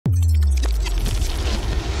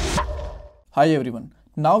Hi everyone.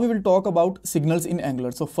 Now we will talk about signals in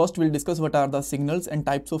Angular. So first we'll discuss what are the signals and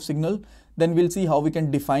types of signal. Then we'll see how we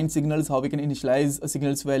can define signals, how we can initialize a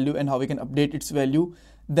signal's value and how we can update its value.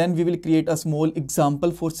 Then we will create a small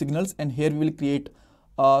example for signals, and here we will create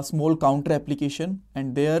a small counter application,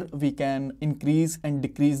 and there we can increase and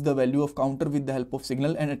decrease the value of counter with the help of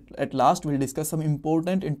signal. And at last we'll discuss some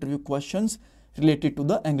important interview questions related to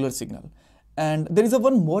the Angular signal. And there is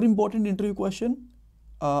one more important interview question,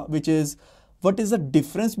 which is, what is the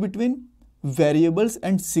difference between variables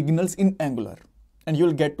and signals in Angular? And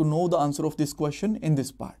you'll get to know the answer of this question in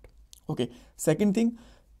this part. Okay. Second thing,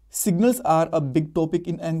 signals are a big topic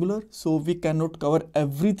in Angular, so we cannot cover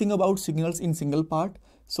everything about signals in single part.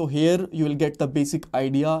 So here you will get the basic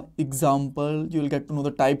idea, example, you will get to know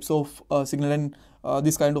the types of signal and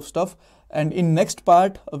this kind of stuff. And in next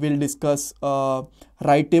part, we'll discuss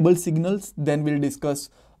writable signals, then we'll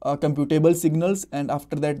discuss computable signals, and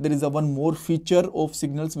after that there is one more feature of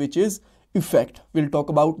signals, which is effect. We'll talk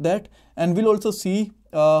about that, and we'll also see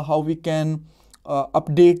how we can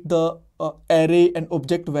update the array and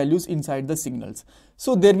object values inside the signals.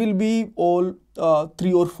 So there will be all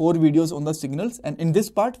 3 or 4 videos on the signals, and in this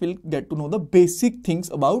part we'll get to know the basic things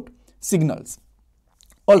about signals.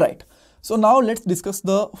 All right, so now let's discuss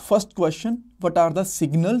the first question. What are the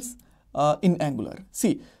signals in Angular?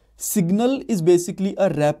 See, signal is basically a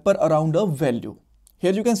wrapper around a value.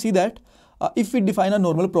 Here you can see that if we define a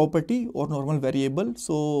normal property or normal variable,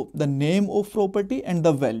 so the name of property and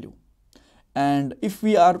the value. And if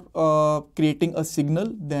we are creating a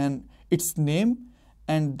signal, then its name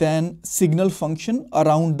and then signal function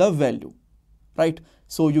around the value, right?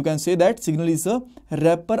 So you can say that signal is a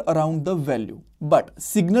wrapper around the value. But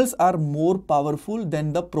signals are more powerful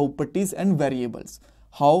than the properties and variables.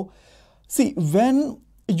 How? See, when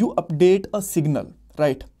you update a signal,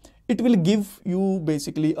 right, it will give you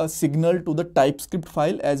basically a signal to the TypeScript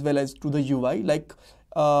file as well as to the UI. Like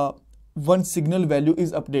one signal value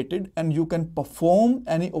is updated and you can perform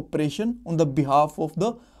any operation on the behalf of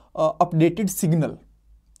the updated signal,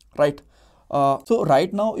 right? So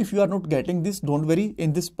right now, if you are not getting this, don't worry.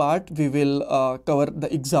 In this part we will cover the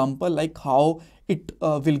example, like how it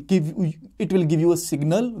will give you a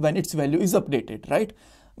signal when its value is updated, right?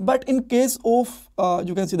 But in case of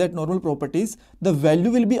you can see that normal properties, the value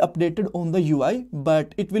will be updated on the UI,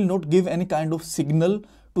 but it will not give any kind of signal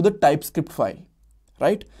to the TypeScript file,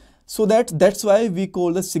 right? So that's why we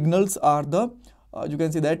call the signals are the you can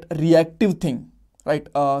say that reactive thing, right?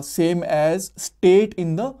 Same as state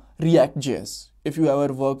in the React.js, if you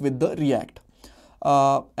ever work with the React.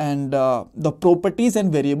 And the properties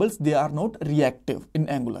and variables, they are not reactive in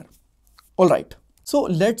Angular. All right. So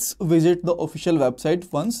let's visit the official website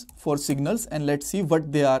once for signals and let's see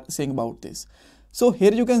what they are saying about this. So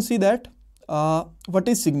here you can see that what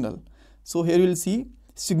is signal. So here you will see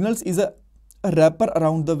signals is a wrapper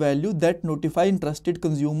around the value that notify interested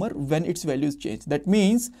consumer when its value is changed. That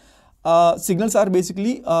means signals are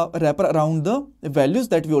basically a wrapper around the values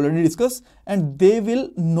that we already discussed, and they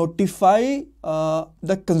will notify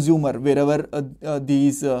the consumer wherever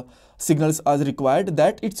these signals are required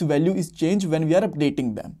that its value is changed when we are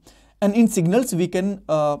updating them. And in signals we can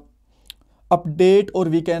update or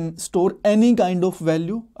we can store any kind of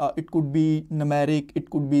value. It could be numeric, it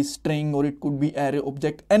could be string, or it could be array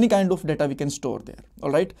object. Any kind of data we can store there. All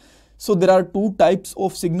right. So there are 2 types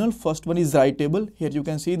of signal. First one is writable. Here you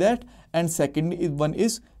can see that, and second one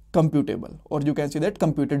is computable, or you can see that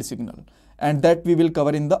computed signal, and that we will cover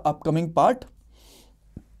in the upcoming part.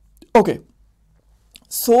 Okay.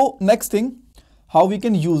 So next thing, how we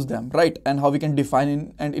can use them, right? And how we can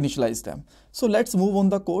define and initialize them. So let's move on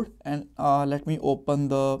the code, and let me open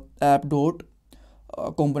the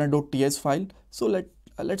app.component.ts file. So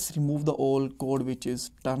let's remove the old code which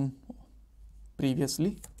is done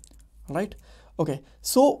previously, right? Okay.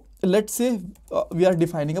 So let's say we are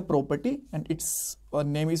defining a property and its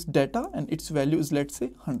name is data and its value is, let's say,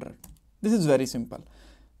 100. This is very simple.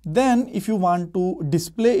 Then if you want to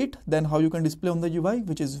display it, then how you can display on the UI,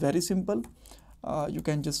 which is very simple. You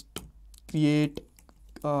can just create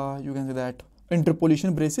you can say that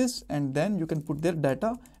interpolation braces, and then you can put their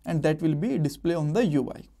data, and that will be display on the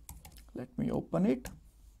UI. Let me open it.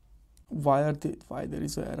 Why there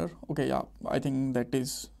is an error? Okay, yeah, I think that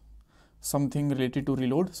is something related to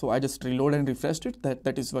reload. So I just reload and refreshed it.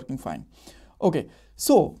 That is working fine. Okay,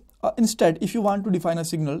 so instead, if you want to define a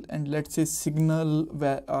signal, and let's say signal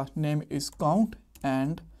name is count,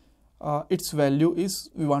 and its value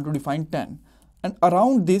is, we want to define 10, and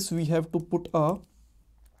around this we have to put a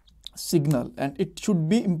signal, and it should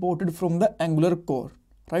be imported from the Angular core,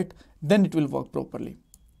 right? Then it will work properly.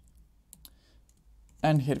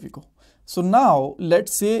 and here we go. So now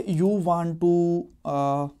let's say you want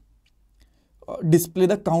to display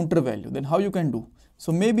the counter value, then how you can do?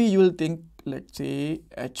 So maybe you will think, let's say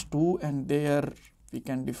h2, and there we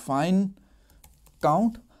can define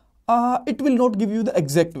count. It will not give you the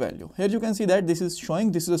exact value. Here you can see that this is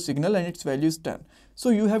showing this is a signal and its value is 10. So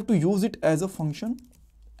you have to use it as a function,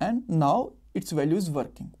 and now its value is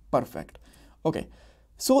working perfect. Okay,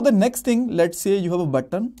 so the next thing, let's say you have a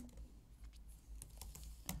button,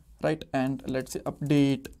 right, and let's say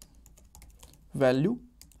update value,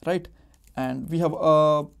 right, and we have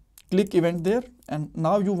a click event there, and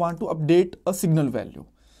now you want to update a signal value.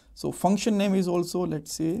 So function name is also,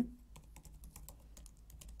 let's say,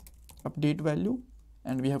 update value,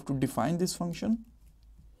 and we have to define this function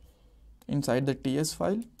inside the TS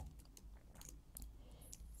file.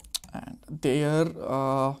 And there,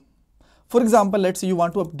 for example, let's say you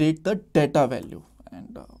want to update the data value,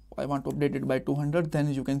 and I want to update it by 200,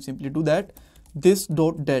 then you can simply do that. This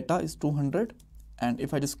dot data is 200, and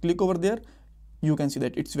if I just click over there, you can see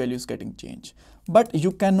that its value is getting changed. But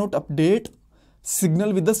you cannot update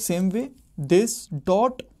signal with the same way. This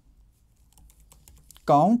dot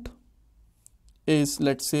count is,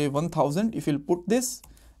 let's say, 1000. If you'll put this,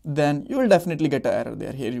 then you will definitely get an error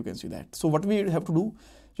there. Here you can see that. So what we have to do,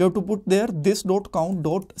 you have to put there this dot count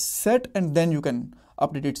dot set, and then you can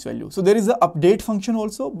update its value. So there is a update function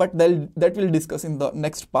also, but that we'll discuss in the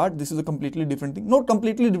next part. This is a completely different thing, not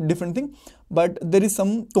completely different thing, but there is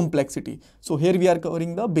some complexity. So here we are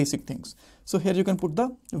covering the basic things. So here you can put the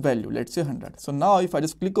value, let's say 100. So now if I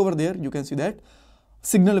just click over there, you can see that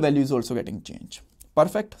signal value is also getting changed.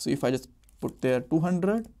 Perfect. So if I just put there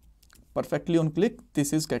 200, perfectly on click,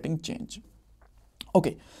 this is getting changed.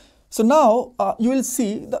 Okay, so now you will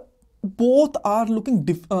see the both are looking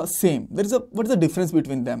same. What is the difference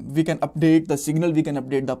between them? We can update the signal, we can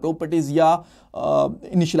update the properties. Yeah,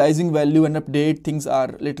 initializing value and update things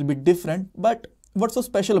are a little bit different, but what's so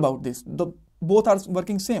special about this? Both are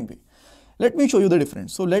working same way. Let me show you the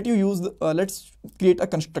difference. So let you use let's create a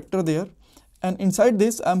constructor there, and inside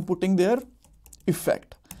this I'm putting there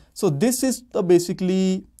effect. So this is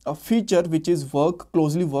basically a feature which is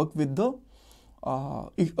closely work with the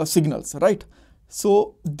signals, right?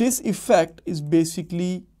 So this effect is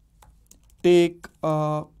basically take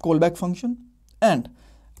a callback function, and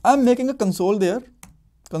I'm making a console there,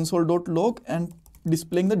 console.log, and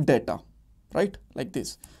displaying the data, right, like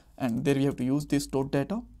this, and there we have to use this dot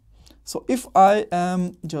data. So if I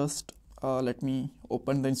am just let me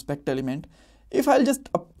open the inspect element. If I'll just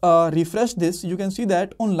refresh this, you can see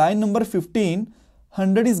that on line number 15,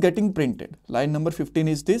 100 is getting printed. Line number 15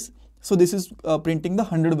 is this. So this is printing the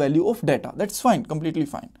 100 value of data. That's fine, completely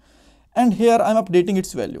fine. And here I'm updating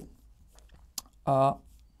its value.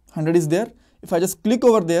 100 is there. If I just click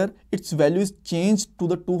over there, its value is changed to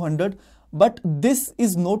the 200. But this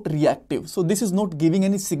is not reactive. So this is not giving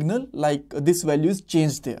any signal like this value is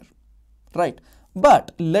changed there, right?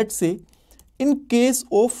 But let's say in case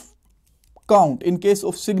of count, in case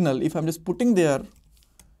of signal, if I'm just putting there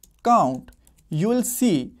count, you will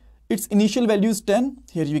see its initial value is 10.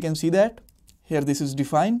 Here you can see that. Here this is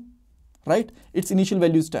defined, right? Its initial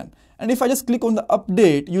value is 10. And if I just click on the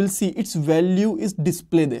update, you will see its value is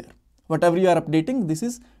displayed there. Whatever you are updating, this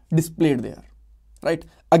is displayed there, right?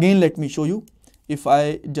 Again, let me show you. If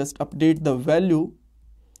I just update the value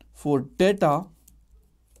for data,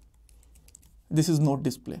 this is not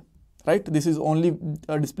display, right? This is only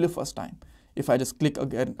display first time. If I just click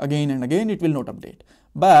again and again, it will not update.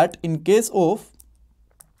 But in case of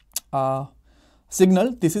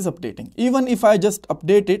signal, this is updating. Even if I just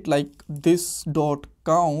update it like this dot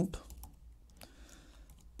count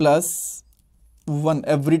plus 1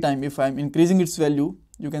 every time, if I'm increasing its value,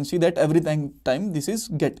 you can see that every time this is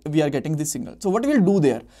we are getting this signal. So what we'll do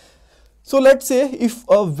there? So let's say if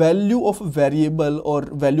a value of a variable or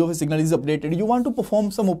value of a signal is updated, you want to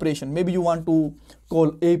perform some operation. Maybe you want to call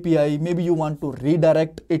API, maybe you want to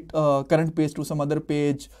redirect it current page to some other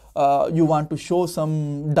page, you want to show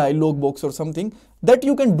some dialog box or something that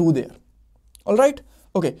you can do there. All right.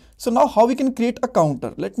 Okay. So now how we can create a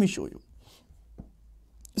counter? Let me show you.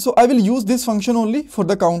 So I will use this function only for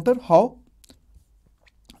the counter. How?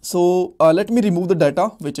 So let me remove the data,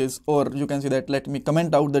 which is, or you can say that let me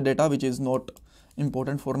comment out the data which is not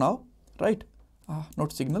important for now, right?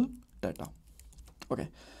 Not signal, data. Okay.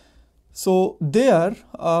 So there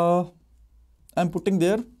I'm putting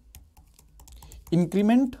there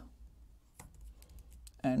increment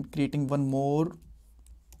and creating one more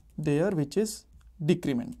there, which is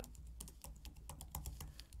decrement,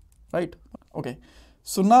 right? Okay.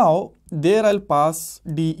 So now there I'll pass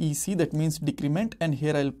DEC, that means decrement, and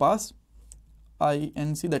here I'll pass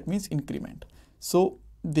inc, that means increment. So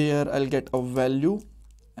there I'll get a value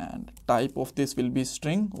and type of this will be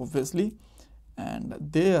string obviously, and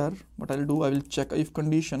there what I'll do, I will check if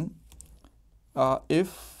condition,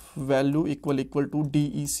 if value equal to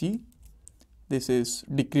dec, this is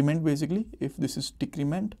decrement basically. If this is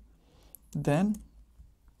decrement, then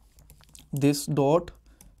this dot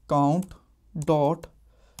count dot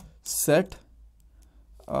set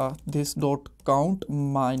this dot count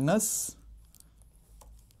minus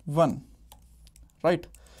 1, right?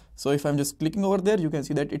 So if I'm just clicking over there, you can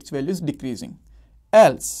see that its value is decreasing.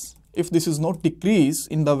 Else, if this is not decrease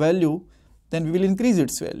in the value, then we will increase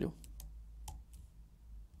its value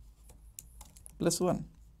plus 1.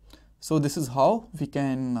 So this is how we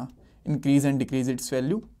can increase and decrease its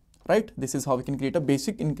value, right? This is how we can create a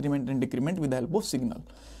basic increment and decrement with the help of signal.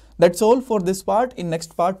 That's all for this part. In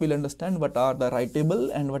next part, we'll understand what are the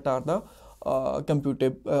writable and what are the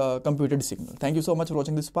computed signal. Thank you so much for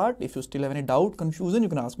watching this part. If you still have any doubt, confusion, you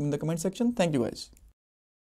can ask me in the comment section. Thank you guys.